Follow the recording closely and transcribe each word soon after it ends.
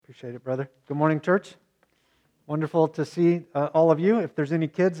Appreciate it, brother. Good morning, church. Wonderful to see all of you. If there's any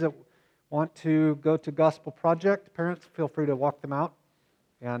kids that want to go to Gospel Project, parents, feel free to walk them out,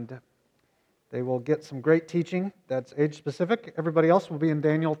 and they will get some great teaching that's age-specific. Everybody else will be in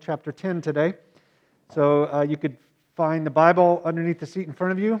Daniel chapter 10 today. So you could find the Bible underneath the seat in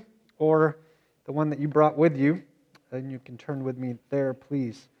front of you, or the one that you brought with you, and you can turn with me there,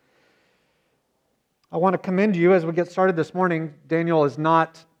 please. I want to commend you as we get started this morning. Daniel is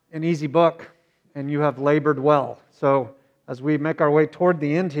not an easy book, and you have labored well. So as we make our way toward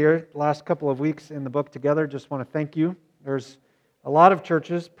the end here, last couple of weeks in the book together, just want to thank you. There's a lot of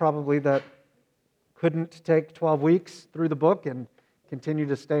churches probably that couldn't take 12 weeks through the book and continue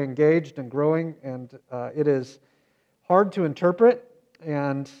to stay engaged and growing, and it is hard to interpret,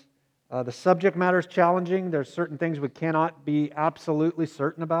 and the subject matter is challenging. There's certain things we cannot be absolutely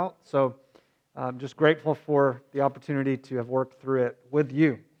certain about, so I'm just grateful for the opportunity to have worked through it with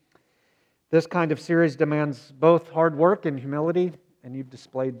you. This kind of series demands both hard work and humility, and you've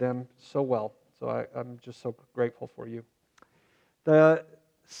displayed them so well. So I'm just so grateful for you. The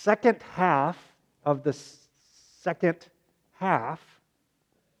second half of the second half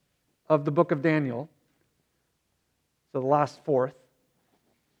of the book of Daniel, so the last fourth,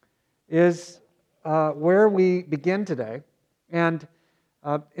 is where we begin today. And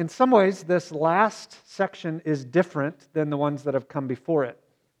in some ways, this last section is different than the ones that have come before it.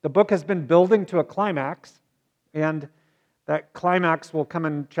 The book has been building to a climax, and that climax will come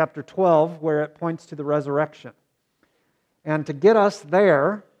in chapter 12, where it points to the resurrection. And to get us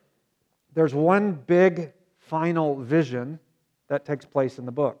there, there's one big final vision that takes place in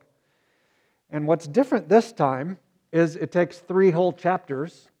the book. And what's different this time is it takes 3 whole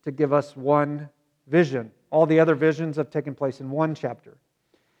chapters to give us one vision. All the other visions have taken place in one chapter.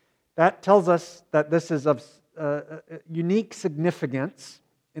 That tells us that this is of unique significance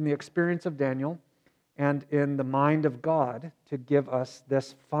in the experience of Daniel and in the mind of God to give us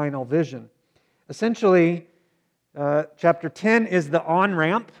this final vision. Essentially, chapter 10 is the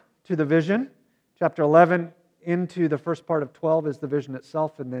on-ramp to the vision. Chapter 11 into the first part of 12 is the vision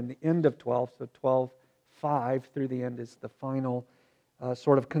itself, and then the end of 12, so 12:5 through the end is the final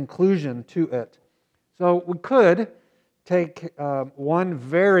sort of conclusion to it. So we could take one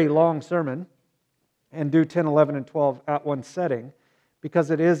very long sermon and do 10, 11, and 12 at one setting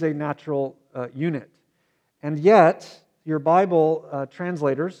because it is a natural unit. And yet, your Bible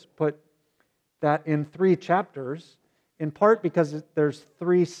translators put that in 3 chapters, in part because there's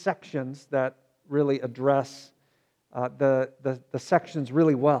 3 sections that really address the sections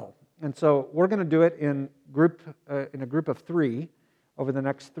really well. And so we're going to do it in a group of 3 over the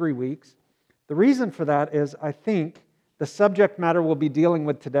next 3 weeks. The reason for that is I think the subject matter we'll be dealing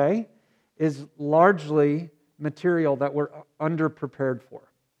with today is largely material that we're underprepared for.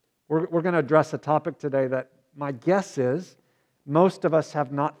 We're going to address a topic today that my guess is most of us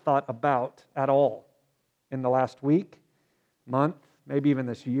have not thought about at all in the last week, month, maybe even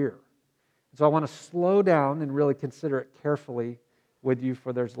this year. So I want to slow down and really consider it carefully with you,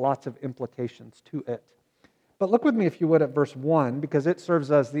 for there's lots of implications to it. But look with me, if you would, at verse 1, because it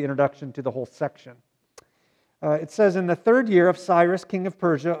serves as the introduction to the whole section. It says, "In the 3rd year of Cyrus, king of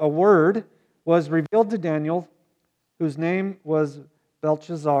Persia, a word was revealed to Daniel, whose name was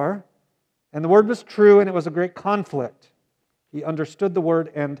Belshazzar. And the word was true, and it was a great conflict. He understood the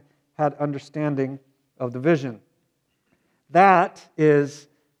word and had understanding of the vision." That is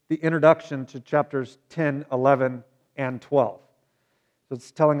the introduction to chapters 10, 11, and 12. So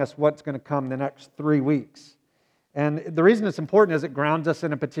it's telling us what's going to come the next 3 weeks. And the reason it's important is it grounds us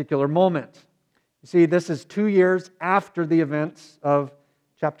in a particular moment. You see, this is 2 years after the events of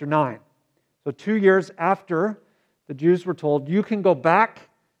chapter 9. So 2 years after the Jews were told, you can go back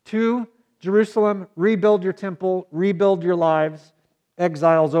to Jerusalem, rebuild your temple, rebuild your lives,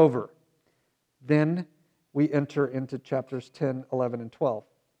 exile's over. Then we enter into chapters 10, 11, and 12.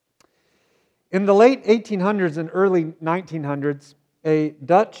 In the late 1800s and early 1900s, a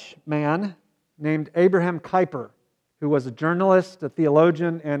Dutch man named Abraham Kuyper, who was a journalist, a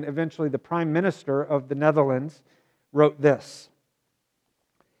theologian, and eventually the prime minister of the Netherlands, wrote this: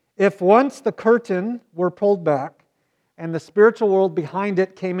 "If once the curtain were pulled back and the spiritual world behind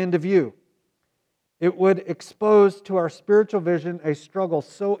it came into view, it would expose to our spiritual vision a struggle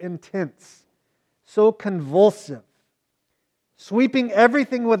so intense, so convulsive, sweeping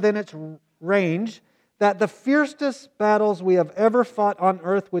everything within its range, that the fiercest battles we have ever fought on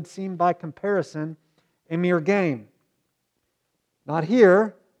earth would seem by comparison a mere game. Not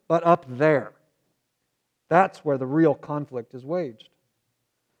here, but up there. That's where the real conflict is waged.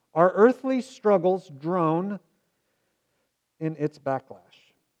 Our earthly struggles drone in its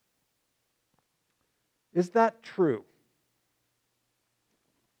backlash. Is that true?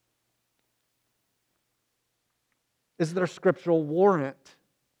 Is there scriptural warrant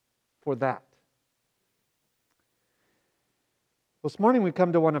for that? This morning we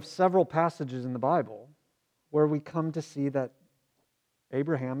come to one of several passages in the Bible where we come to see that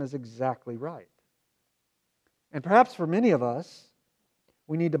Abraham is exactly right. And perhaps for many of us,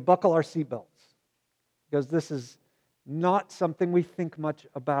 we need to buckle our seatbelts because this is not something we think much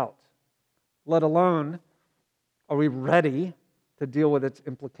about, let alone are we ready to deal with its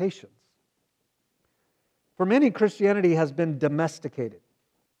implications. For many, Christianity has been domesticated.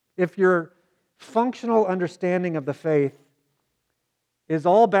 If your functional understanding of the faith is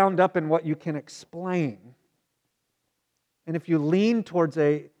all bound up in what you can explain, and if you lean towards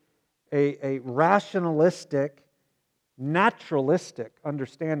a rationalistic, naturalistic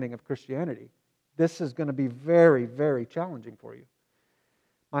understanding of Christianity, this is going to be very, very challenging for you.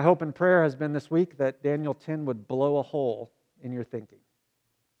 My hope and prayer has been this week that Daniel 10 would blow a hole in your thinking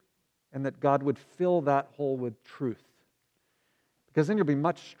and that God would fill that hole with truth. Because then you'll be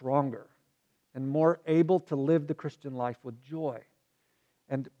much stronger and more able to live the Christian life with joy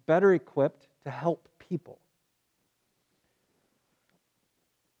and better equipped to help people.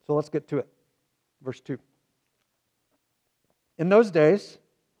 So let's get to it. Verse 2. In those days,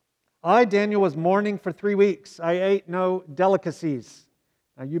 I, Daniel, was mourning for 3 weeks. I ate no delicacies.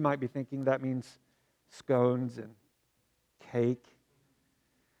 Now you might be thinking that means scones and cake.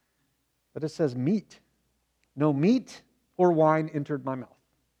 But it says meat. No meat or wine entered my mouth.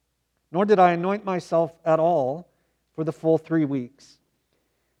 Nor did I anoint myself at all for the full 3 weeks.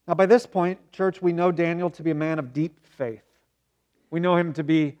 Now by this point, church, we know Daniel to be a man of deep faith. We know him to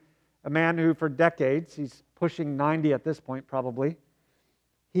be a man who for decades, he's pushing 90 at this point probably,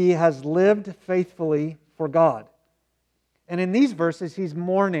 he has lived faithfully for God. And in these verses, he's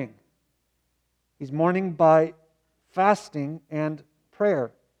mourning. He's mourning by fasting and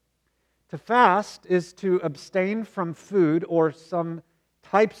prayer. To fast is to abstain from food or some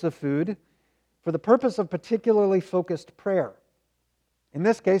types of food for the purpose of particularly focused prayer. In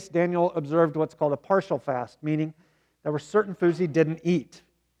this case, Daniel observed what's called a partial fast, meaning there were certain foods he didn't eat.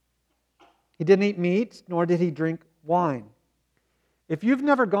 He didn't eat meat, nor did he drink wine. If you've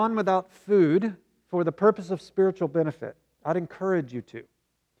never gone without food for the purpose of spiritual benefit, I'd encourage you to.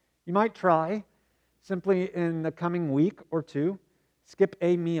 You might try, simply in the coming week or two, skip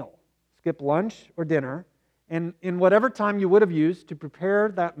a meal. Skip lunch or dinner, and in whatever time you would have used to prepare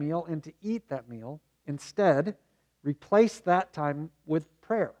that meal and to eat that meal, instead, replace that time with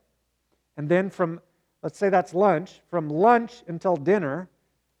prayer. And then from, let's say that's lunch, from lunch until dinner,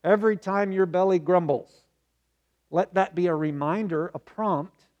 every time your belly grumbles, let that be a reminder, a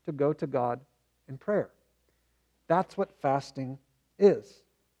prompt to go to God in prayer. That's what fasting is.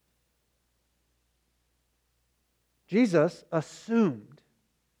 Jesus assumed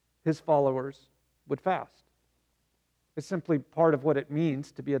his followers would fast. It's simply part of what it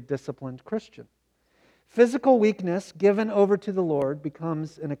means to be a disciplined Christian. Physical weakness given over to the Lord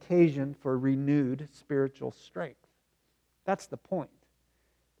becomes an occasion for renewed spiritual strength. That's the point.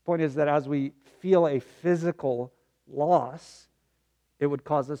 The point is that as we feel a physical loss, it would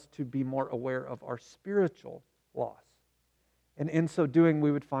cause us to be more aware of our spiritual loss. And in so doing,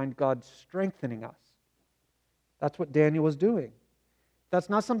 we would find God strengthening us. That's what Daniel was doing. If that's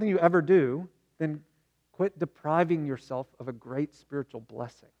not something you ever do, then quit depriving yourself of a great spiritual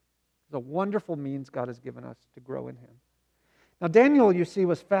blessing. It's a wonderful means God has given us to grow in Him. Now, Daniel, you see,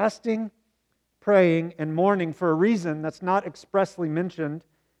 was fasting, praying, and mourning for a reason that's not expressly mentioned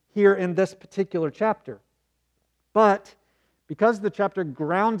here in this particular chapter. But because the chapter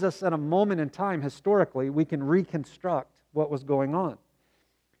grounds us at a moment in time historically, we can reconstruct what was going on.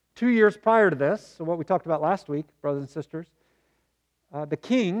 2 years prior to this, so what we talked about last week, brothers and sisters, the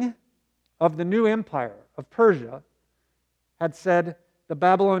king of the new empire of Persia had said, the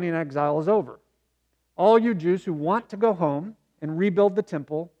Babylonian exile is over. All you Jews who want to go home and rebuild the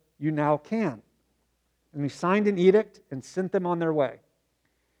temple, you now can. And he signed an edict and sent them on their way.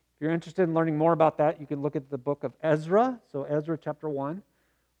 If you're interested in learning more about that, you can look at the book of Ezra, so Ezra chapter 1,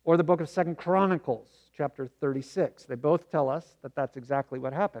 or the book of 2 Chronicles, chapter 36. They both tell us that that's exactly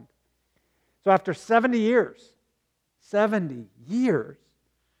what happened. So after 70 years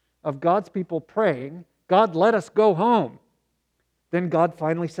of God's people praying, God, let us go home. Then God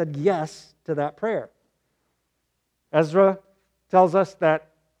finally said yes to that prayer. Ezra tells us that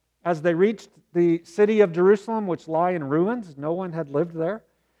as they reached the city of Jerusalem, which lie in ruins, no one had lived there,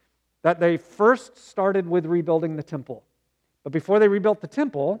 that they first started with rebuilding the temple. But before they rebuilt the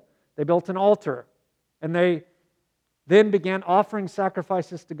temple, they built an altar. And they then began offering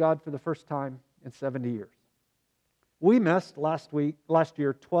sacrifices to God for the first time in 70 years. We missed last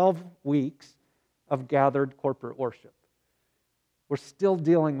year, 12 weeks of gathered corporate worship. We're still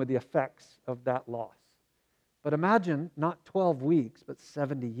dealing with the effects of that loss. But imagine not 12 weeks, but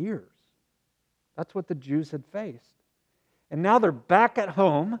 70 years. That's what the Jews had faced. And now they're back at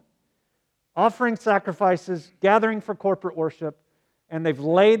home, offering sacrifices, gathering for corporate worship, and they've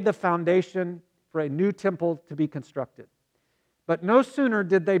laid the foundation for a new temple to be constructed. But no sooner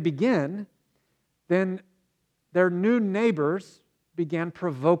did they begin than their new neighbors began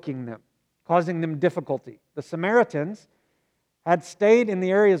provoking them, causing them difficulty. The Samaritans had stayed in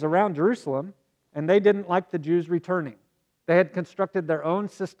the areas around Jerusalem, and they didn't like the Jews returning. They had constructed their own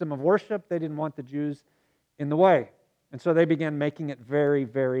system of worship. They didn't want the Jews in the way. And so they began making it very,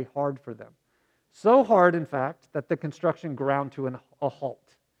 very hard for them. So hard, in fact, that the construction ground to a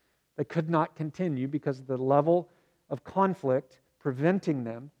halt. They could not continue because of the level of conflict preventing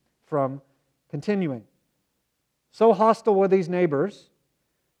them from continuing. So hostile were these neighbors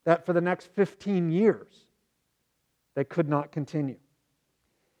that for the next 15 years, they could not continue.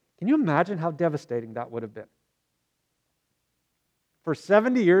 Can you imagine how devastating that would have been? For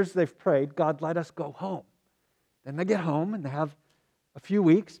 70 years they've prayed, God, let us go home. Then they get home and they have a few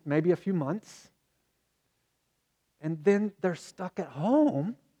weeks, maybe a few months. And then they're stuck at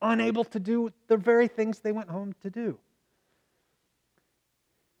home, unable to do the very things they went home to do.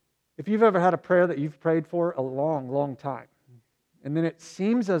 If you've ever had a prayer that you've prayed for a long, long time, and then it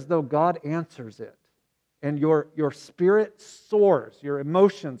seems as though God answers it, and your spirit soars, your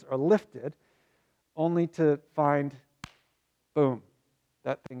emotions are lifted, only to find, boom,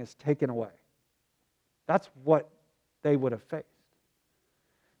 that thing is taken away. That's what they would have faced.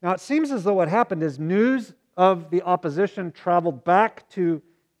 Now, it seems as though what happened is news of the opposition traveled back to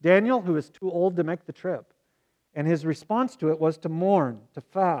Daniel, who was too old to make the trip. And his response to it was to mourn, to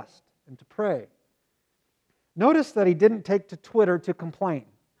fast, and to pray. Notice that he didn't take to Twitter to complain.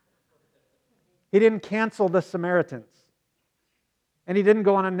 He didn't cancel the Samaritans. And he didn't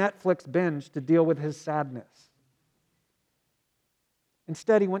go on a Netflix binge to deal with his sadness.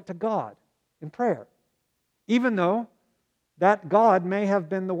 Instead, he went to God in prayer, even though that God may have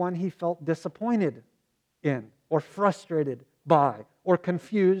been the one he felt disappointed in, or frustrated by, or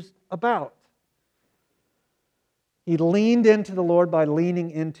confused about. He leaned into the Lord by leaning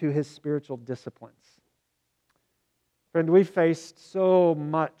into his spiritual disciplines. Friend, we faced so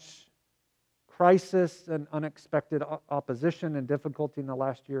much crisis and unexpected opposition and difficulty in the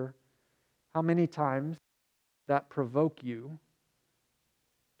last year. How many times that provoke you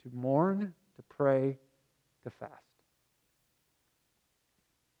to mourn, to pray, to fast?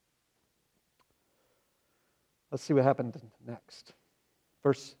 Let's see what happened next.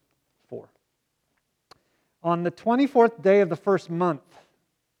 Verse 4. On the 24th day of the first month,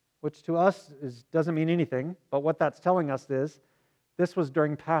 which to us doesn't mean anything, but what that's telling us is this was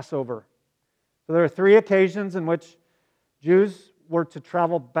during Passover. So there are 3 occasions in which Jews were to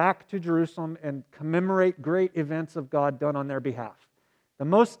travel back to Jerusalem and commemorate great events of God done on their behalf. The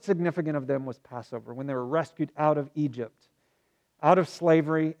most significant of them was Passover, when they were rescued out of Egypt, out of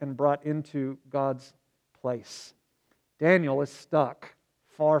slavery, and brought into God's place. Daniel is stuck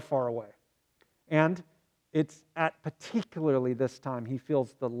far, far away. And it's at particularly this time he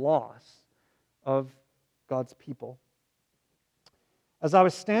feels the loss of God's people. As I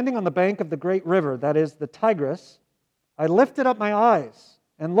was standing on the bank of the great river, that is the Tigris, I lifted up my eyes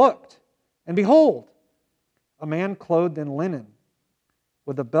and looked, and behold, a man clothed in linen,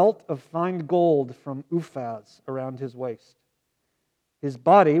 with a belt of fine gold from Uphaz around his waist. His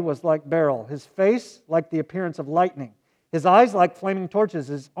body was like beryl, his face like the appearance of lightning, his eyes like flaming torches,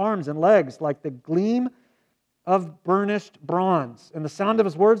 his arms and legs like the gleam of burnished bronze, and the sound of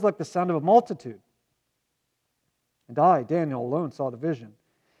his words like the sound of a multitude. And I, Daniel, alone saw the vision.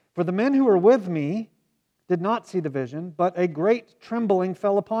 For the men who were with me did not see the vision, but a great trembling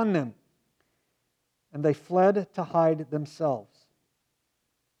fell upon them, and they fled to hide themselves.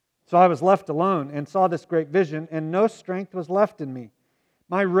 So I was left alone and saw this great vision, and no strength was left in me.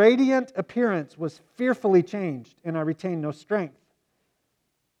 My radiant appearance was fearfully changed, and I retained no strength.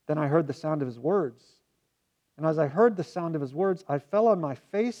 Then I heard the sound of his words. And as I heard the sound of his words, I fell on my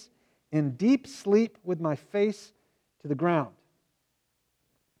face in deep sleep with my face to the ground.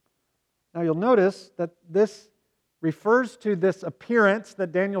 Now you'll notice that this refers to this appearance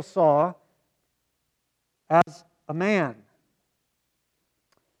that Daniel saw as a man.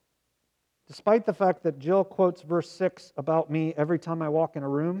 Despite the fact that Jill quotes verse 6 about me every time I walk in a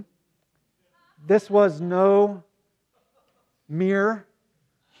room, this was no mere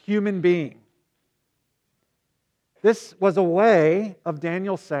human being. This was a way of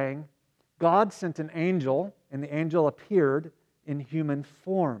Daniel saying, God sent an angel, and the angel appeared in human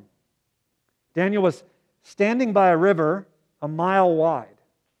form. Daniel was standing by a river a mile wide.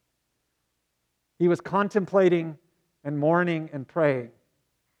 He was contemplating and mourning and praying.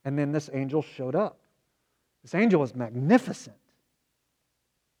 And then this angel showed up. This angel was magnificent.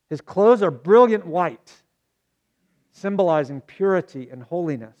 His clothes are brilliant white, symbolizing purity and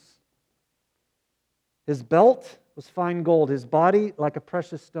holiness. His belt was fine gold, his body like a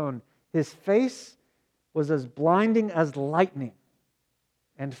precious stone. His face was as blinding as lightning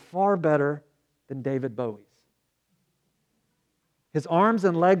and far better than David Bowie's. His arms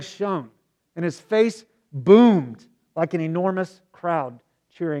and legs shone, and his face boomed like an enormous crowd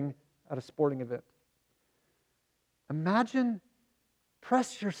cheering at a sporting event.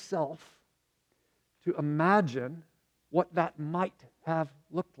 Press yourself to imagine what that might have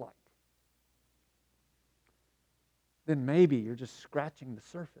looked like. Then maybe you're just scratching the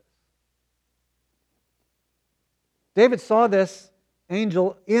surface. David saw this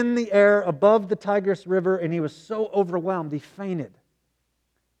angel in the air above the Tigris River, and he was so overwhelmed he fainted.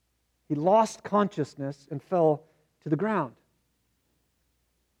 He lost consciousness and fell to the ground.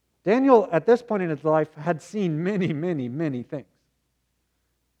 Daniel, at this point in his life, had seen many, many, many things.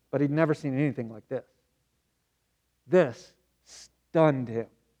 But he'd never seen anything like this. This stunned him.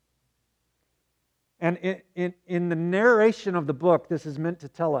 And in the narration of the book, this is meant to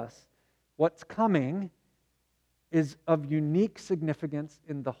tell us what's coming is of unique significance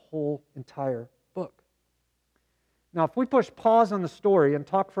in the whole entire book. Now, if we push pause on the story and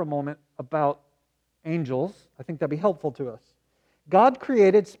talk for a moment about angels, I think that'd be helpful to us. God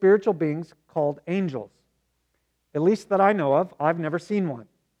created spiritual beings called angels. At least that I know of. I've never seen one.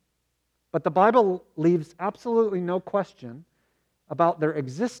 But the Bible leaves absolutely no question about their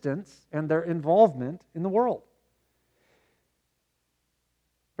existence and their involvement in the world.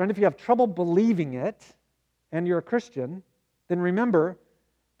 Friend, if you have trouble believing it, and you're a Christian, then remember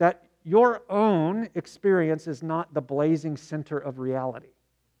that your own experience is not the blazing center of reality.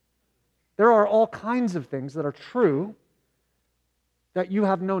 There are all kinds of things that are true that you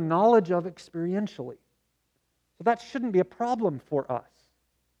have no knowledge of experientially. So that shouldn't be a problem for us.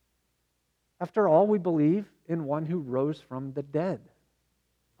 After all, we believe in one who rose from the dead.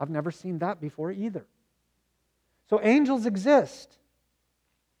 I've never seen that before either. So angels exist.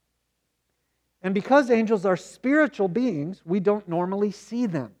 And because angels are spiritual beings, we don't normally see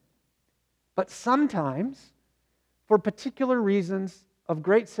them. But sometimes, for particular reasons of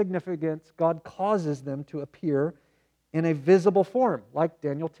great significance, God causes them to appear in a visible form, like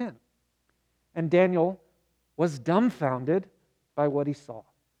Daniel 10. And Daniel was dumbfounded by what he saw.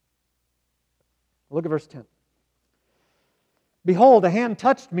 Look at verse 10. Behold, a hand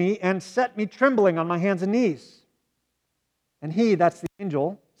touched me and set me trembling on my hands and knees. And he, that's the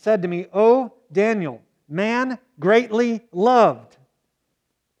angel, said to me, O Daniel, man greatly loved,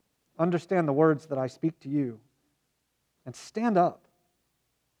 understand the words that I speak to you, and stand up,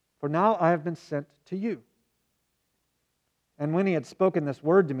 for now I have been sent to you. And when he had spoken this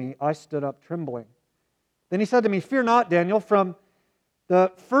word to me, I stood up trembling. Then he said to me, Fear not, Daniel, from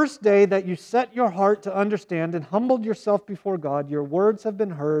the first day that you set your heart to understand and humbled yourself before God, your words have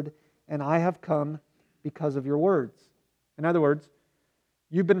been heard, and I have come because of your words. In other words,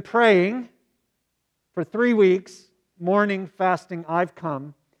 you've been praying for 3 weeks, mourning, fasting, I've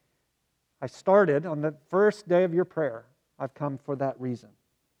come. I started on the first day of your prayer. I've come for that reason.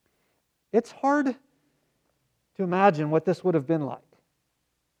 It's hard to imagine what this would have been like.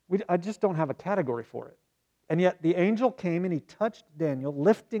 I just don't have a category for it. And yet the angel came and he touched Daniel,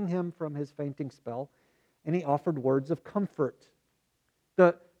 lifting him from his fainting spell, and he offered words of comfort.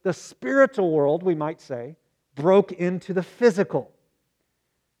 The spiritual world, we might say, broke into the physical.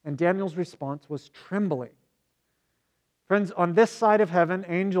 And Daniel's response was trembling. Friends, on this side of heaven,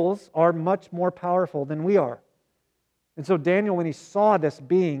 angels are much more powerful than we are. And so Daniel, when he saw this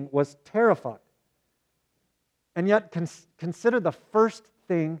being, was terrified. And yet, consider the first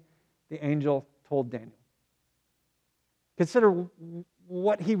thing the angel told Daniel. Consider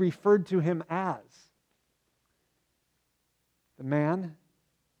what he referred to him as. The man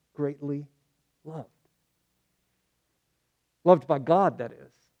greatly loved. Loved by God, that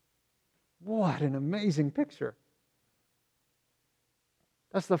is. What an amazing picture.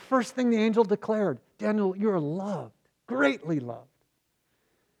 That's the first thing the angel declared. Daniel, you're loved, greatly loved.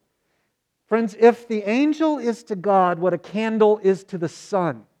 Friends, if the angel is to God what a candle is to the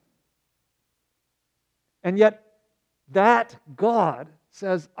sun, and yet that God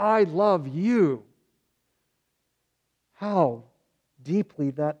says, I love you, how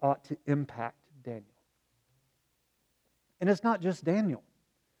deeply that ought to impact Daniel. And it's not just Daniel.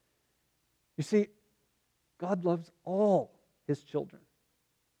 You see, God loves all His children.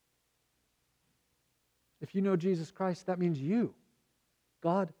 If you know Jesus Christ, that means you.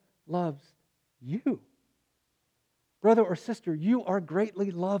 God loves you. Brother or sister, you are greatly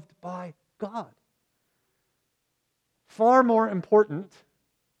loved by God. Far more important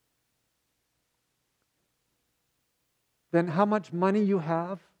than how much money you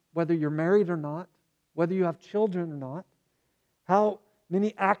have, whether you're married or not, whether you have children or not, how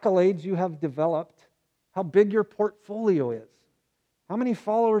many accolades you have developed, how big your portfolio is, how many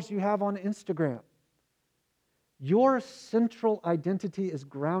followers you have on Instagram. Your central identity is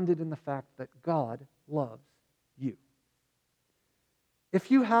grounded in the fact that God loves you.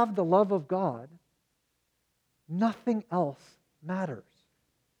 If you have the love of God, nothing else matters.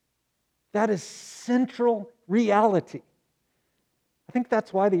 That is central reality. I think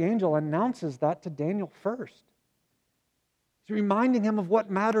that's why the angel announces that to Daniel first. He's reminding him of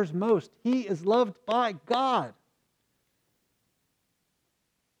what matters most. He is loved by God.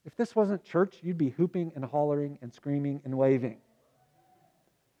 If this wasn't church, you'd be hooping and hollering and screaming and waving.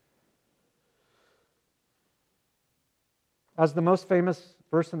 As the most famous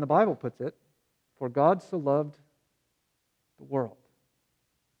verse in the Bible puts it, for God so loved the world.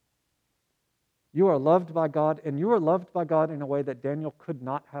 You are loved by God, and you are loved by God in a way that Daniel could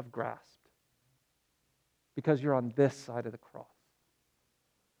not have grasped because you're on this side of the cross.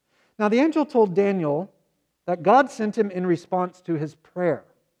 Now, the angel told Daniel that God sent him in response to his prayer.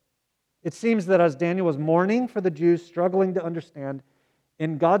 It seems that as Daniel was mourning for the Jews struggling to understand,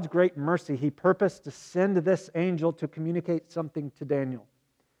 in God's great mercy, He purposed to send this angel to communicate something to Daniel.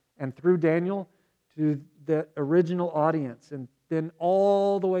 And through Daniel, to the original audience, and then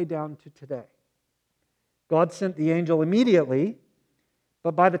all the way down to today. God sent the angel immediately,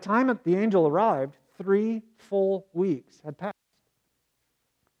 but by the time that the angel arrived, 3 full weeks had passed.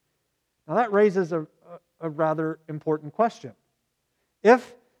 Now that raises a rather important question.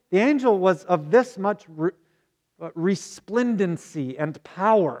 If the angel was of this much resplendency and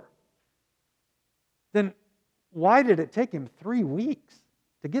power, then why did it take him 3 weeks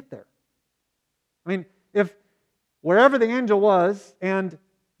to get there? I mean, if wherever the angel was and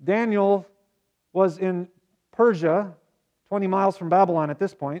Daniel was in Persia, 20 miles from Babylon at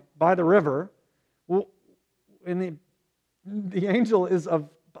this point, by the river, well, and the angel is of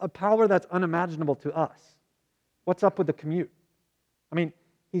a power that's unimaginable to us. What's up with the commute? I mean,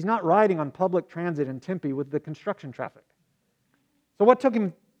 he's not riding on public transit in Tempe with the construction traffic. So what took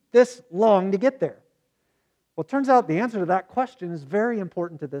him this long to get there? Well, it turns out the answer to that question is very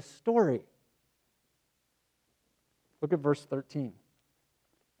important to this story. Look at verse 13.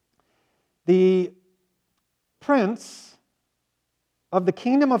 The prince of the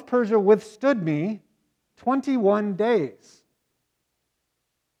kingdom of Persia withstood me 21 days.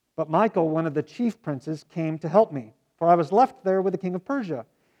 But Michael, one of the chief princes, came to help me, for I was left there with the king of Persia,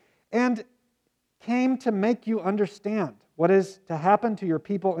 and came to make you understand what is to happen to your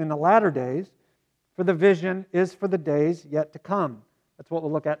people in the latter days, for the vision is for the days yet to come. That's what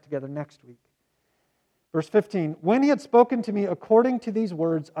we'll look at together next week. Verse 15, when he had spoken to me according to these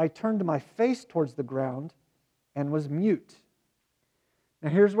words, I turned my face towards the ground and was mute. Now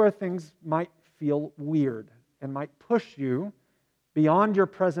here's where things might feel weird and might push you beyond your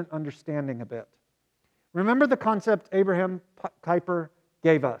present understanding a bit. Remember the concept Abraham Kuyper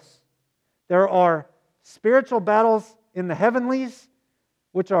gave us. There are spiritual battles in the heavenlies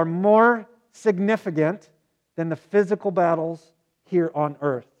which are more significant than the physical battles here on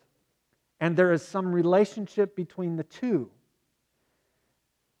earth. And there is some relationship between the two.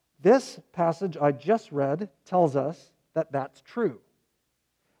 This passage I just read tells us that that's true.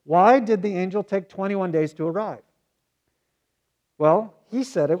 Why did the angel take 21 days to arrive? Well, he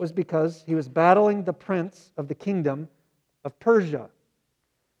said it was because he was battling the prince of the kingdom of Persia.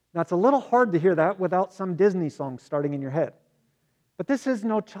 Now, it's a little hard to hear that without some Disney song starting in your head. But this is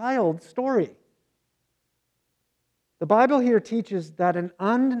no child's story. The Bible here teaches that an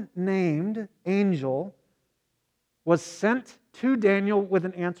unnamed angel was sent to Daniel with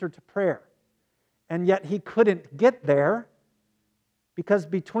an answer to prayer. And yet he couldn't get there because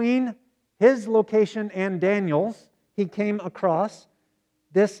between his location and Daniel's, he came across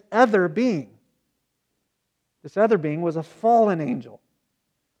this other being. This other being was a fallen angel,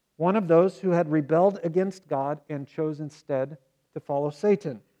 one of those who had rebelled against God and chose instead to follow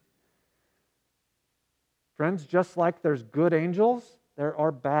Satan. Friends, just like there's good angels, there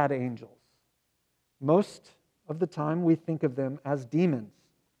are bad angels. Most of the time we think of them as demons.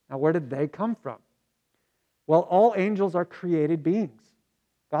 Now, where did they come from? Well, all angels are created beings.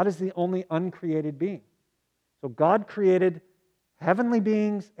 God is the only uncreated being. So God created heavenly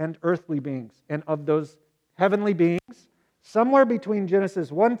beings and earthly beings. And of those heavenly beings, somewhere between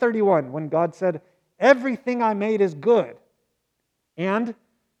Genesis 1:31, when God said, "Everything I made is good," and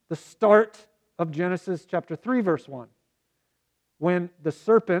the start of Genesis chapter 3, verse 1, when the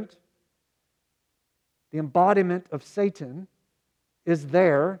serpent, the embodiment of Satan, is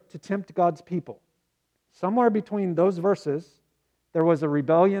there to tempt God's people. Somewhere between those verses, there was a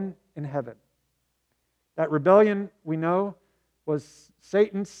rebellion in heaven. That rebellion, we know, was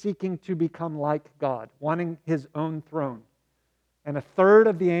Satan seeking to become like God, wanting his own throne. And a third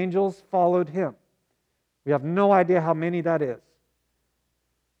of the angels followed him. We have no idea how many that is.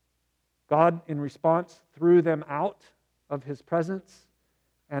 God, in response, threw them out of his presence,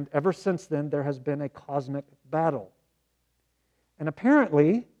 and ever since then, there has been a cosmic battle. And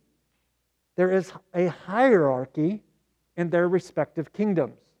apparently, there is a hierarchy in their respective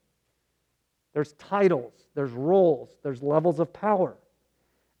kingdoms. There's titles, there's roles, there's levels of power.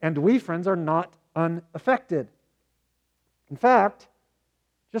 And we, friends, are not unaffected. In fact,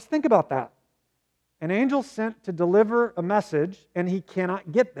 just think about that. An angel sent to deliver a message, and he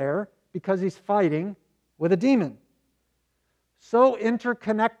cannot get there because he's fighting with a demon. So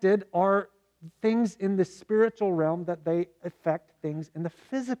interconnected are things in the spiritual realm that they affect things in the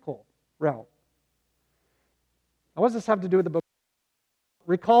physical realm. Now, what does this have to do with the book?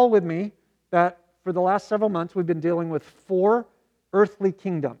 Recall with me that for the last several months we've been dealing with 4 earthly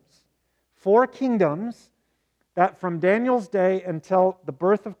kingdoms. 4 kingdoms that from Daniel's day until the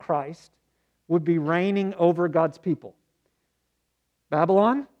birth of Christ would be reigning over God's people.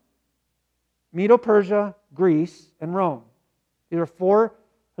 Babylon, Medo-Persia, Greece, and Rome. These are 4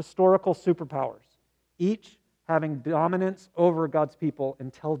 historical superpowers, each having dominance over God's people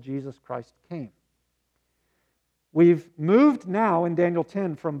until Jesus Christ came. We've moved now in Daniel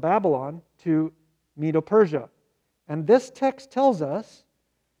 10 from Babylon to Medo-Persia. And this text tells us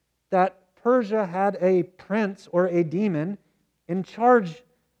that Persia had a prince or a demon in charge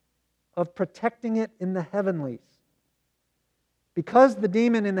of protecting it in the heavenlies. Because the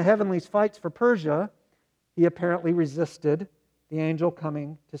demon in the heavenlies fights for Persia, he apparently resisted the angel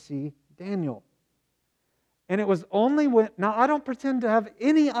coming to see Daniel. And it was only when... Now, I don't pretend to have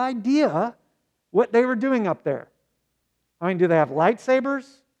any idea what they were doing up there. I mean, do they have lightsabers?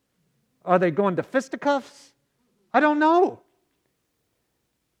 Are they going to fisticuffs? I don't know.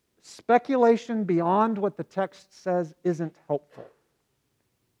 Speculation beyond what the text says isn't helpful.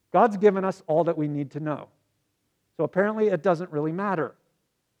 God's given us all that we need to know. So apparently it doesn't really matter.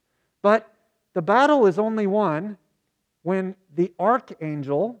 But the battle is only won when the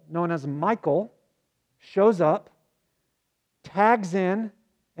archangel, known as Michael, shows up, tags in,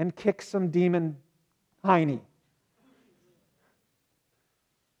 and kicks some demon hiney.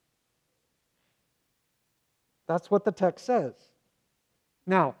 That's what the text says.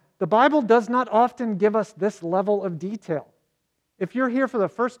 Now, the Bible does not often give us this level of detail. If you're here for the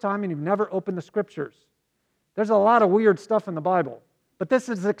first time and you've never opened the Scriptures, there's a lot of weird stuff in the Bible, but this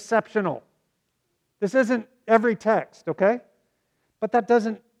is exceptional. This isn't every text, okay? But that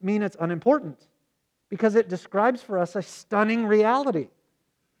doesn't mean it's unimportant, because it describes for us a stunning reality.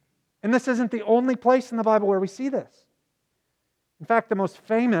 And this isn't the only place in the Bible where we see this. In fact, the most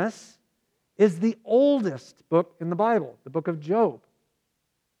famous is the oldest book in the Bible, the book of Job.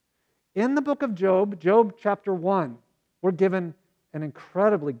 In the book of Job, Job chapter 1, we're given an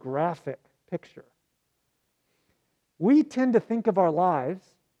incredibly graphic picture. We tend to think of our lives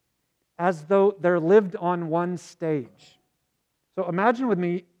as though they're lived on one stage. So imagine with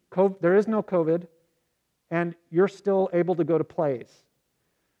me, there is no COVID, and you're still able to go to plays.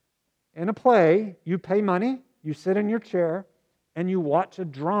 In a play, you pay money, you sit in your chair, and you watch a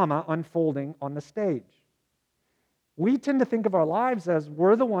drama unfolding on the stage. We tend to think of our lives as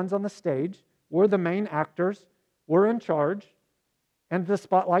we're the ones on the stage, we're the main actors, we're in charge, and the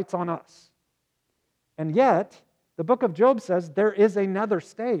spotlight's on us. And yet, the book of Job says there is another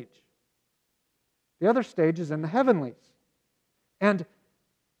stage. The other stage is in the heavenlies. And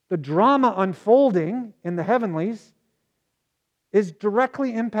the drama unfolding in the heavenlies is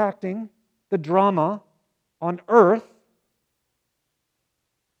directly impacting the drama on earth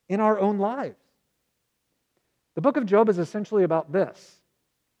in our own lives. The book of Job is essentially about this.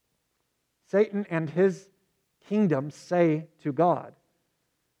 Satan and his kingdom say to God,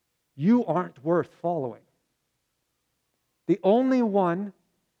 "You aren't worth following." The only one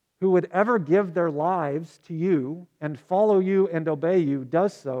who would ever give their lives to you and follow you and obey you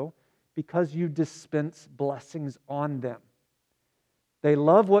does so because you dispense blessings on them. They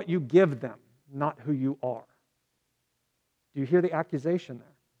love what you give them, not who you are. Do you hear the accusation there?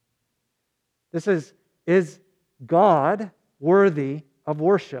 This is God worthy of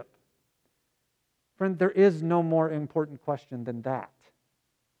worship? Friend, there is no more important question than that.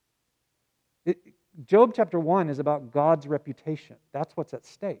 Job chapter 1 is about God's reputation. That's what's at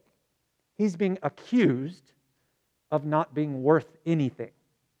stake. He's being accused of not being worth anything.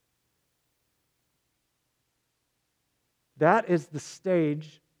 That is the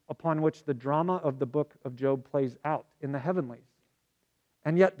stage upon which the drama of the book of Job plays out in the heavenlies.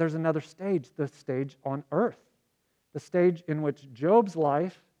 And yet there's another stage, the stage on earth, the stage in which Job's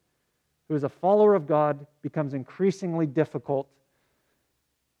life, who is a follower of God, becomes increasingly difficult,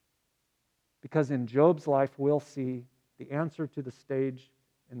 because in Job's life we'll see the answer to the stage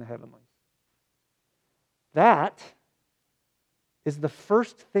in the heavenlies. That is the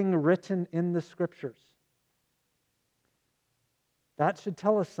first thing written in the Scriptures. That should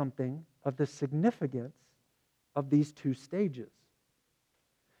tell us something of the significance of these two stages.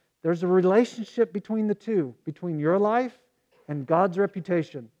 There's a relationship between the two, between your life and God's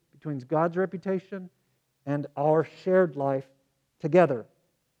reputation, between God's reputation and our shared life together.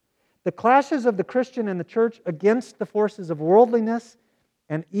 The clashes of the Christian and the church against the forces of worldliness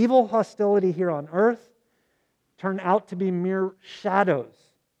and evil hostility here on earth turn out to be mere shadows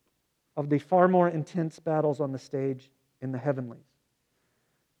of the far more intense battles on the stage in the heavenlies.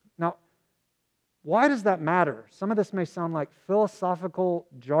 Now, why does that matter? Some of this may sound like philosophical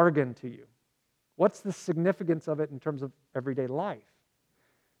jargon to you. What's the significance of it in terms of everyday life?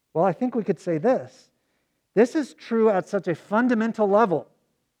 Well, I think we could say this. This is true at such a fundamental level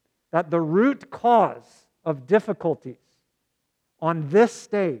that the root cause of difficulties on this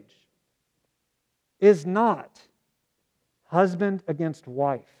stage is not husband against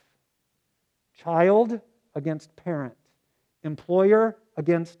wife, child against parent, employer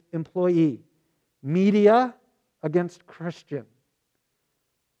against employee, media against Christian.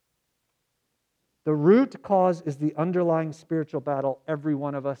 The root cause is the underlying spiritual battle every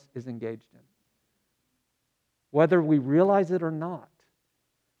one of us is engaged in. Whether we realize it or not,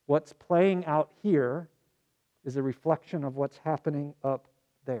 what's playing out here is a reflection of what's happening up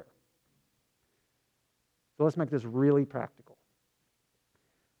there. So let's make this really practical.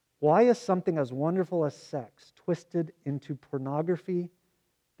 Why is something as wonderful as sex twisted into pornography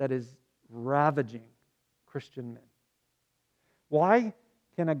that is ravaging Christian men? Why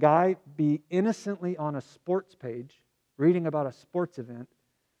can a guy be innocently on a sports page reading about a sports event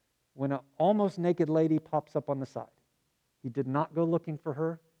when an almost naked lady pops up on the side? He did not go looking for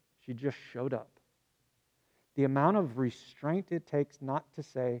her. She just showed up. The amount of restraint it takes not to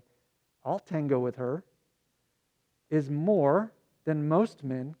say, I'll tango with her, is more than most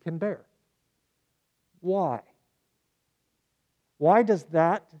men can bear. Why? Why does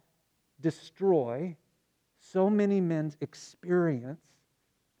that destroy so many men's experience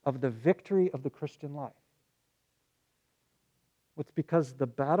of the victory of the Christian life? Well, it's because the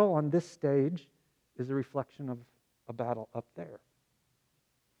battle on this stage is a reflection of a battle up there.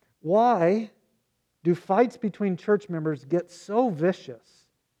 Why do fights between church members get so vicious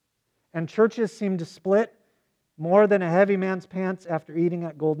and churches seem to split more than a heavy man's pants after eating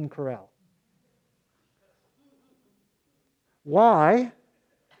at Golden Corral? Why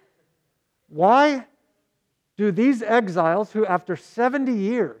do these exiles who, after 70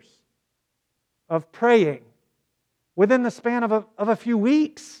 years of praying, within the span of a few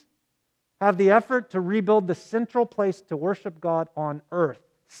weeks, have the effort to rebuild the central place to worship God on earth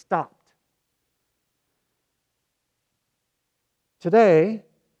stopped? Today,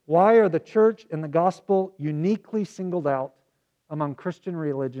 why are the church and the gospel uniquely singled out among Christian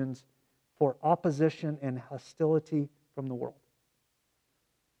religions for opposition and hostility from the world?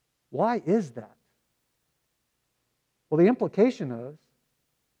 Why is that? Well, the implication is,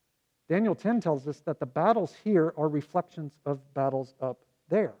 Daniel 10 tells us that the battles here are reflections of battles up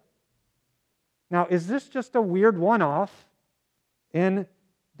there. Now, is this just a weird one-off in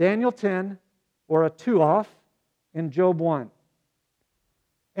Daniel 10 or a two-off in Job 1?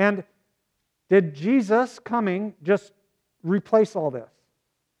 And did Jesus coming just replace all this?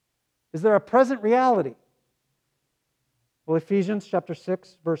 Is there a present reality? Well, Ephesians chapter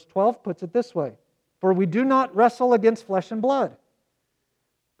 6, verse 12 puts it this way: for we do not wrestle against flesh and blood.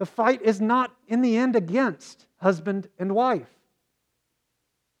 The fight is not in the end against husband and wife,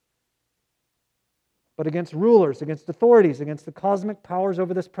 but against rulers, against authorities, against the cosmic powers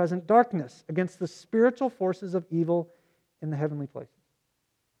over this present darkness, against the spiritual forces of evil in the heavenly places.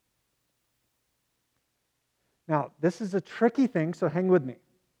 Now, this is a tricky thing, so hang with me.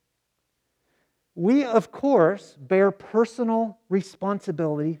 We, of course, bear personal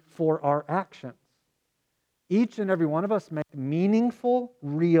responsibility for our actions. Each and every one of us make meaningful,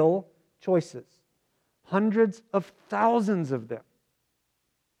 real choices. hundreds of thousands of them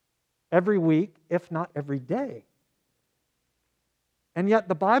every week, if not every day. And yet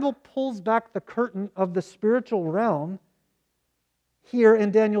the Bible pulls back the curtain of the spiritual realm here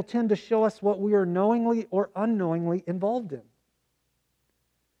in Daniel 10 to show us what we are knowingly or unknowingly involved in.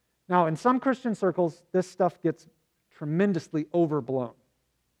 Now, in some Christian circles, this stuff gets tremendously overblown.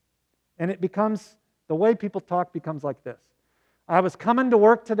 And it becomes, the way people talk becomes like this. I was coming to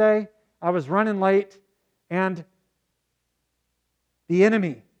work today, I was running late, and the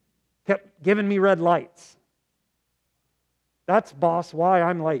enemy kept giving me red lights. That's, boss, why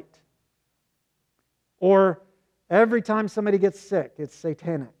I'm late. Or every time somebody gets sick, it's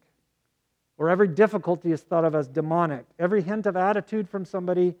satanic. Or every difficulty is thought of as demonic. Every hint of attitude from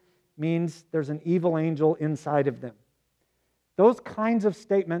somebody means there's an evil angel inside of them. Those kinds of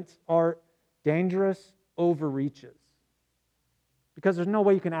statements are dangerous overreaches because there's no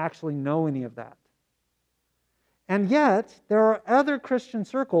way you can actually know any of that. And yet, there are other Christian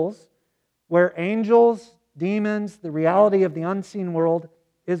circles where angels, demons, the reality of the unseen world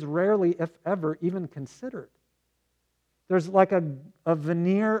is rarely, if ever, even considered. There's like a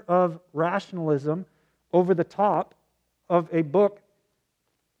veneer of rationalism over the top of a book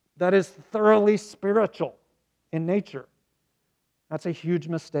that is thoroughly spiritual in nature. That's a huge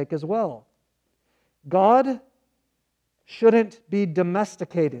mistake as well. God shouldn't be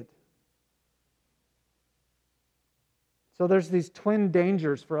domesticated. So there's these twin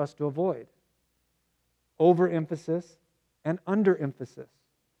dangers for us to avoid. Overemphasis and underemphasis.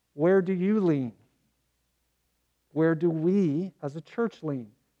 Where do you lean? Where do we as a church lean?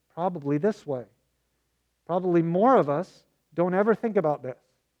 Probably this way. Probably more of us don't ever think about this.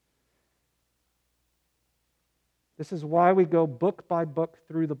 This is why we go book by book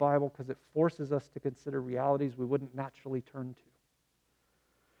through the Bible, because it forces us to consider realities we wouldn't naturally turn to.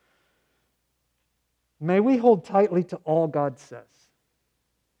 May we hold tightly to all God says,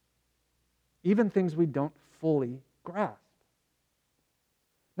 even things we don't fully grasp.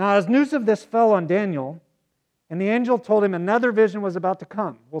 Now, as news of this fell on Daniel, and the angel told him another vision was about to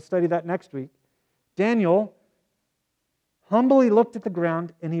come, we'll study that next week, Daniel humbly looked at the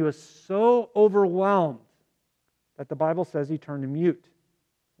ground, and he was so overwhelmed that the Bible says he turned mute.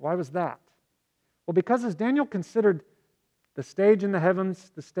 Why was that? Well, because as Daniel considered the stage in the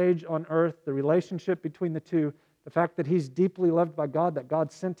heavens, the stage on earth, the relationship between the two, the fact that he's deeply loved by God, that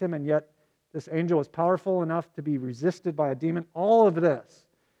God sent him, and yet this angel was powerful enough to be resisted by a demon, all of this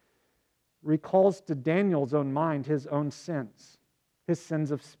recalls to Daniel's own mind his own sins, his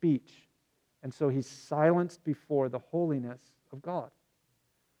sins of speech. And so he's silenced before the holiness of God.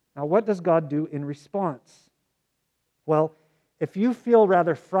 Now, what does God do in response? Well, if you feel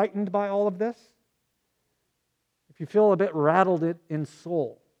rather frightened by all of this, if you feel a bit rattled in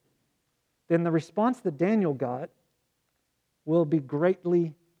soul, then the response that Daniel got will be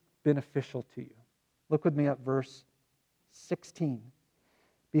greatly beneficial to you. Look with me at verse 16.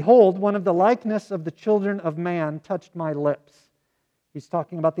 Behold, one of the likeness of the children of man touched my lips. He's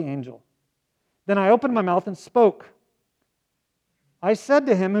talking about the angel. Then I opened my mouth and spoke. I said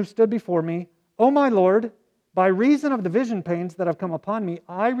to him who stood before me, O my Lord, by reason of the vision pains that have come upon me,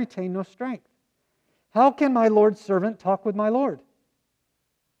 I retain no strength. How can my Lord's servant talk with my Lord?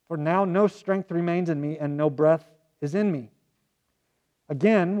 For now no strength remains in me, and no breath is in me.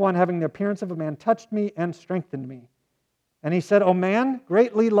 Again, one having the appearance of a man touched me and strengthened me. And he said, O man,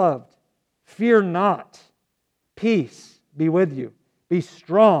 greatly loved, fear not. Peace be with you. Be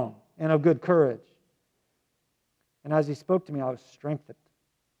strong and of good courage. And as he spoke to me, I was strengthened.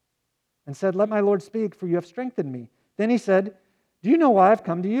 And said, Let my Lord speak, for you have strengthened me. Then he said, Do you know why I've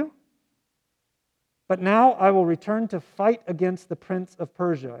come to you? But now I will return to fight against the prince of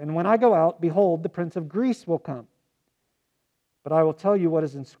Persia. And when I go out, behold, the prince of Greece will come. But I will tell you what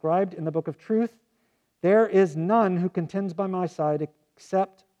is inscribed in the book of truth. There is none who contends by my side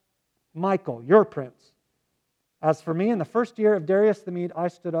except Michael, your prince. As for me, in the first year of Darius the Mede, I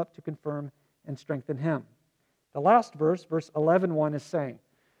stood up to confirm and strengthen him. The last verse, verse 11:1, is saying,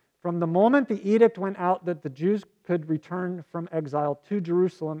 From the moment the edict went out that the Jews could return from exile to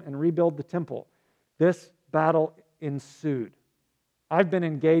Jerusalem and rebuild the temple, this battle ensued. I've been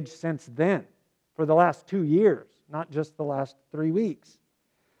engaged since then, for the last 2 years, not just the last 3 weeks.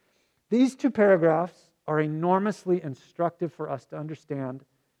 These 2 paragraphs are enormously instructive for us to understand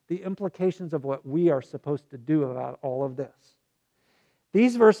the implications of what we are supposed to do about all of this.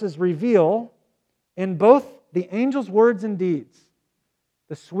 These verses reveal in both the angel's words and deeds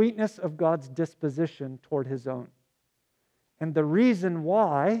the sweetness of God's disposition toward his own, and the reason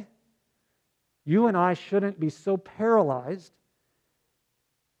why you and I shouldn't be so paralyzed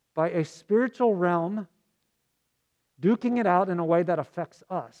by a spiritual realm duking it out in a way that affects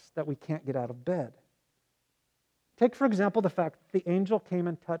us, that we can't get out of bed. Take, for example, the fact that the angel came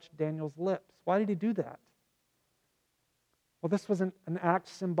and touched Daniel's lips. Why did he do that? Well, this was an act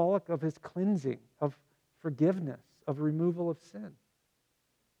symbolic of his cleansing, of forgiveness, of removal of sin.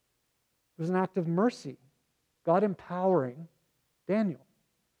 It was an act of mercy, God empowering Daniel.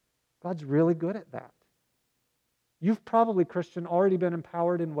 God's really good at that. You've probably, Christian, already been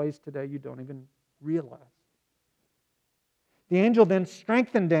empowered in ways today you don't even realize. The angel then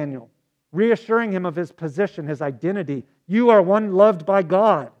strengthened Daniel, reassuring him of his position, his identity. You are one loved by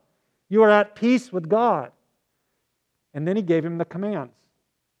God. You are at peace with God. And then he gave him the commands,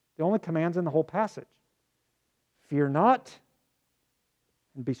 the only commands in the whole passage. Fear not,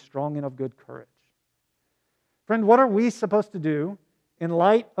 and be strong and of good courage. Friend, what are we supposed to do in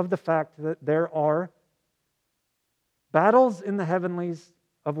light of the fact that there are battles in the heavenlies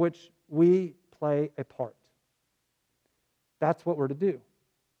of which we play a part? That's what we're to do.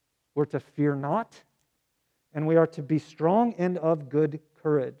 We're to fear not, and we are to be strong and of good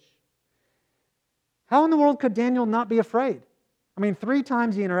courage. How in the world could Daniel not be afraid? I mean, 3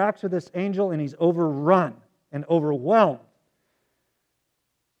 times he interacts with this angel and he's overrun and overwhelmed.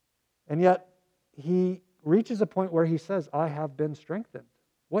 And yet, he reaches a point where he says, I have been strengthened.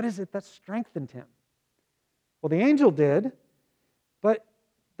 What is it that strengthened him? Well, the angel did, but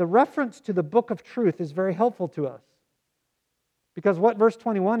the reference to the book of truth is very helpful to us. Because what verse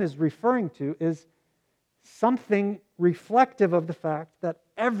 21 is referring to is something reflective of the fact that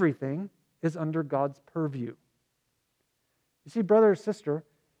everything is under God's purview. You see, brother or sister,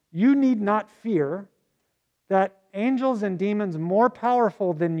 you need not fear that angels and demons more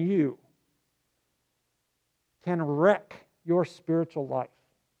powerful than you can wreck your spiritual life.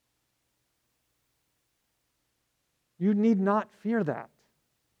 You need not fear that.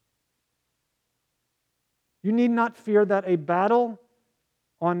 You need not fear that a battle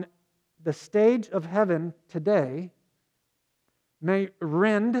on the stage of heaven today may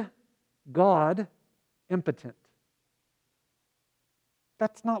rend God impotent.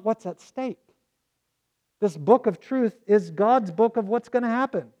 That's not what's at stake. This book of truth is God's book of what's going to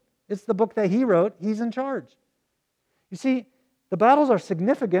happen. It's the book that He wrote. He's in charge. You see, the battles are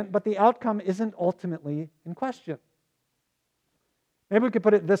significant, but the outcome isn't ultimately in question. Maybe we could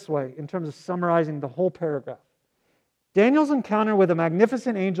put it this way in terms of summarizing the whole paragraph. Daniel's encounter with a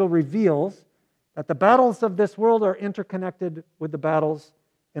magnificent angel reveals that the battles of this world are interconnected with the battles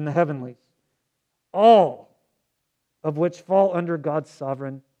in the heavenlies, all of which fall under God's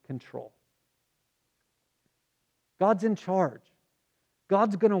sovereign control. God's in charge.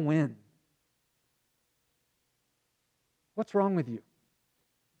 God's going to win. What's wrong with you?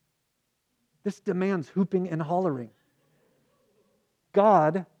 This demands hooping and hollering.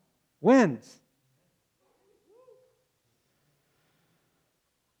 God wins.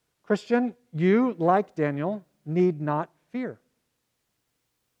 Christian, you, like Daniel, need not fear.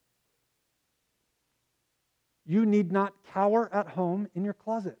 You need not cower at home in your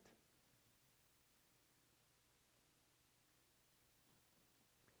closet.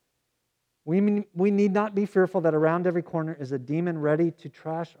 We need not be fearful that around every corner is a demon ready to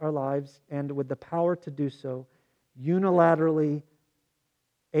trash our lives and with the power to do so, unilaterally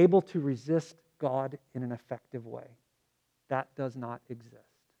able to resist God in an effective way. That does not exist.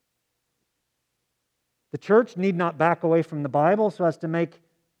 The church need not back away from the Bible so as to make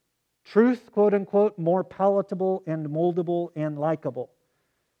truth, quote unquote, more palatable and moldable and likable.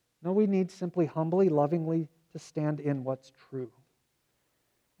 No, we need simply humbly, lovingly to stand in what's true.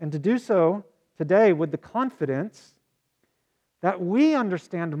 And to do so today with the confidence that we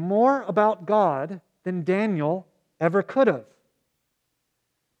understand more about God than Daniel ever could have.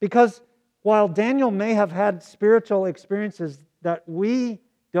 Because while Daniel may have had spiritual experiences that we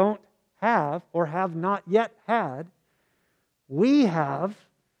don't have or have not yet had, we have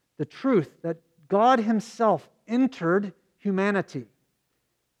the truth that God Himself entered humanity,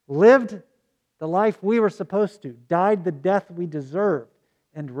 lived the life we were supposed to, died the death we deserved,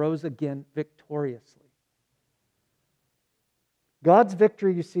 and rose again victoriously. God's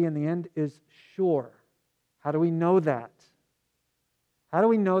victory, you see, in the end is sure. How do we know that? How do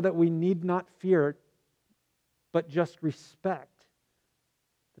we know that we need not fear, but just respect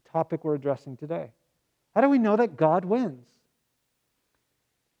the topic we're addressing today? How do we know that God wins?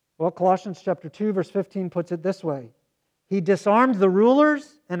 Well, Colossians chapter 2, verse 15 puts it this way. He disarmed the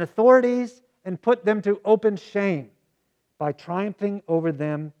rulers and authorities and put them to open shame by triumphing over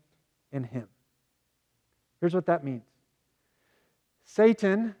them in Him. Here's what that means.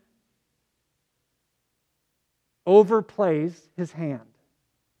 Satan overplays his hand.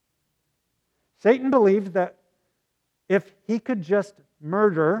 Satan believed that if he could just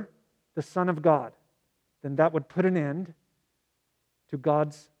murder the Son of God, then that would put an end to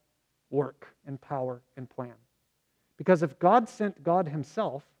God's work and power and plan. Because if God sent God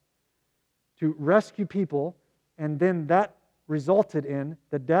himself to rescue people, and then that resulted in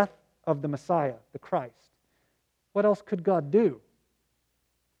the death of the Messiah, the Christ, what else could God do?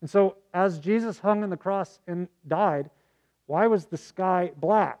 And so, as Jesus hung on the cross and died, why was the sky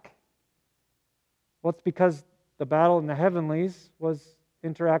black? Well, it's because the battle in the heavenlies was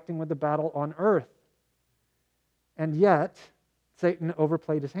interacting with the battle on earth. And yet, Satan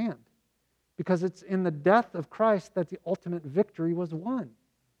overplayed his hand. Because it's in the death of Christ that the ultimate victory was won.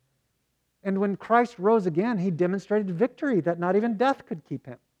 And when Christ rose again, he demonstrated victory that not even death could keep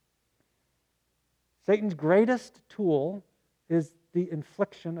him. Satan's greatest tool is the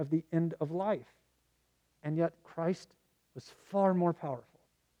infliction of the end of life. And yet Christ was far more powerful.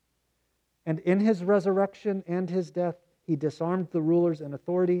 And in his resurrection and his death, he disarmed the rulers and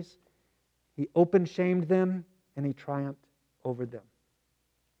authorities, he open-shamed them, and he triumphed over them.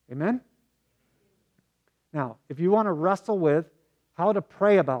 Amen? Now, if you want to wrestle with how to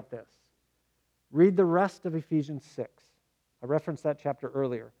pray about this, read the rest of Ephesians 6. I referenced that chapter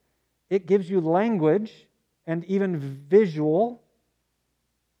earlier. It gives you language and even visual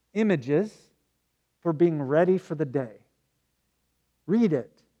images for being ready for the day. Read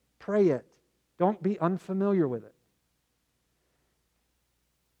it. Pray it. Don't be unfamiliar with it.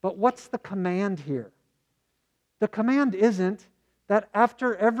 But what's the command here? The command isn't that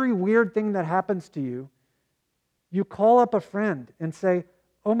after every weird thing that happens to you, you call up a friend and say,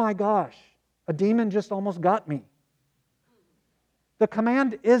 "Oh my gosh, a demon just almost got me." The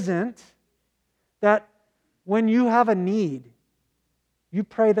command isn't that when you have a need, you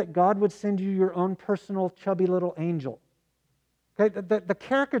pray that God would send you your own personal chubby little angel. Okay, the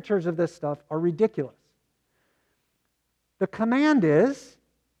caricatures of this stuff are ridiculous. The command is,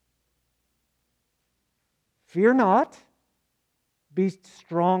 fear not, be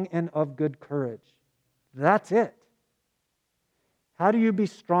strong and of good courage. That's it. How do you be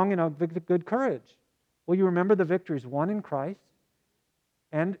strong and of good courage? Well, you remember the victories won in Christ,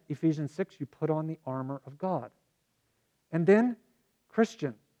 and Ephesians 6, you put on the armor of God. And then,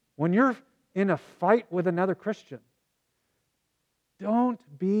 Christian, when you're in a fight with another Christian, don't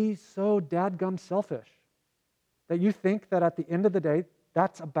be so dadgum selfish that you think that at the end of the day,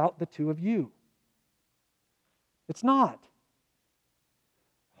 that's about the two of you. It's not.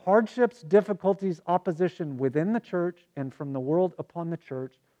 Hardships, difficulties, opposition within the church and from the world upon the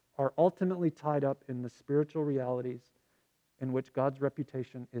church are ultimately tied up in the spiritual realities in which God's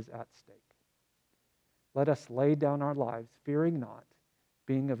reputation is at stake. Let us lay down our lives, fearing not,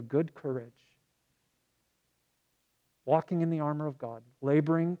 being of good courage, walking in the armor of God,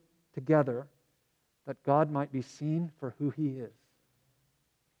 laboring together that God might be seen for who He is.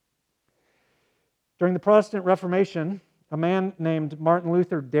 During the Protestant Reformation, a man named Martin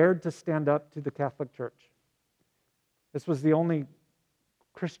Luther dared to stand up to the Catholic Church. This was the only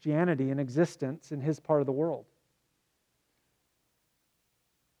Christianity in existence in his part of the world.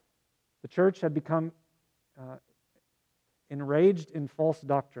 The church had become enraged in false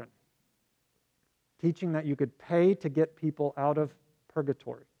doctrine, teaching that you could pay to get people out of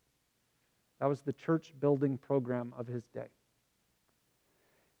purgatory. That was the church building program of his day.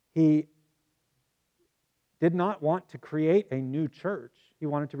 He did not want to create a new church. He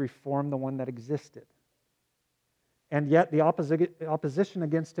wanted to reform the one that existed. And yet the opposition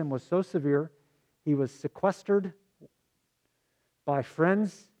against him was so severe, he was sequestered by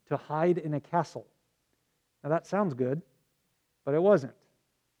friends to hide in a castle. Now that sounds good, but it wasn't.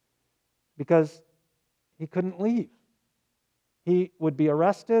 Because he couldn't leave. He would be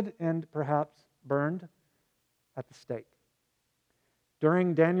arrested and perhaps burned at the stake.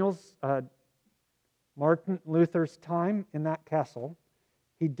 During Martin Luther's time in that castle,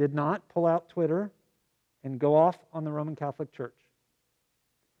 he did not pull out Twitter and go off on the Roman Catholic Church.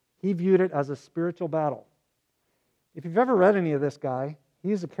 He viewed it as a spiritual battle. If you've ever read any of this guy,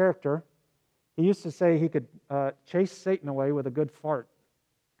 he's a character. He used to say he could chase Satan away with a good fart.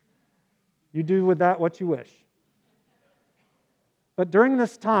 You do with that what you wish. But during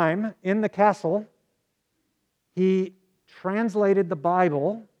this time in the castle, he translated the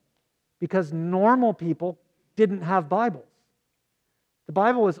Bible because normal people didn't have Bibles. The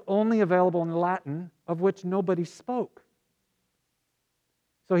Bible was only available in Latin, of which nobody spoke.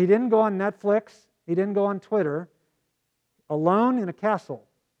 So he didn't go on Netflix, he didn't go on Twitter. Alone in a castle,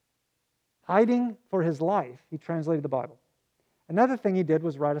 hiding for his life, he translated the Bible. Another thing he did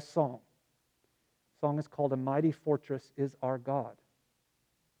was write a song. The song is called "A Mighty Fortress Is Our God."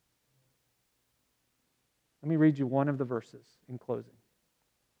 Let me read you one of the verses in closing.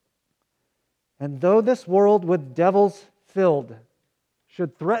 And though this world with devils filled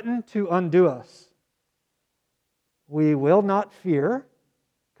should threaten to undo us, we will not fear.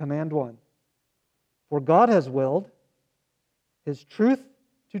 Command 1. For God has willed His truth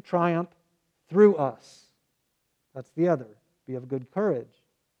to triumph through us. That's the other. Be of good courage.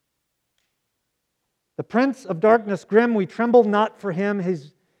 The prince of darkness grim, we tremble not for him.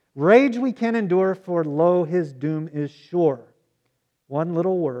 His rage we can endure, for lo, his doom is sure. One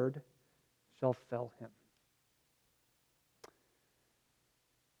little word shall fell him.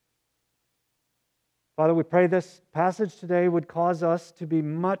 Father, we pray this passage today would cause us to be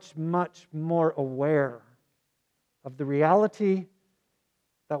much, much more aware of the reality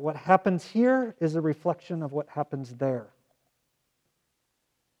that what happens here is a reflection of what happens there.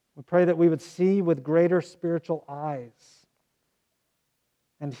 We pray that we would see with greater spiritual eyes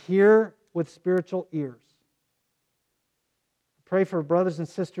and hear with spiritual ears. Pray for brothers and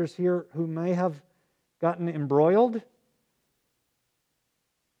sisters here who may have gotten embroiled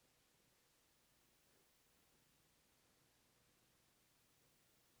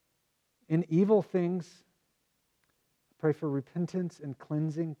in evil things. Pray for repentance and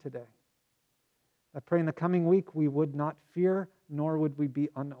cleansing today. I pray in the coming week we would not fear, nor would we be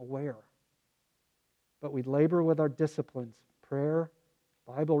unaware, but we'd labor with our disciplines, prayer,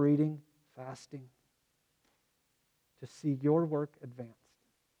 Bible reading, fasting, to see your work advanced.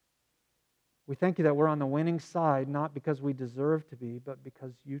 We thank you that we're on the winning side, not because we deserve to be, but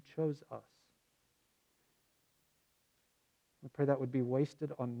because you chose us. We pray that would be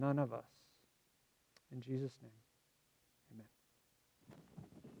wasted on none of us. In Jesus' name.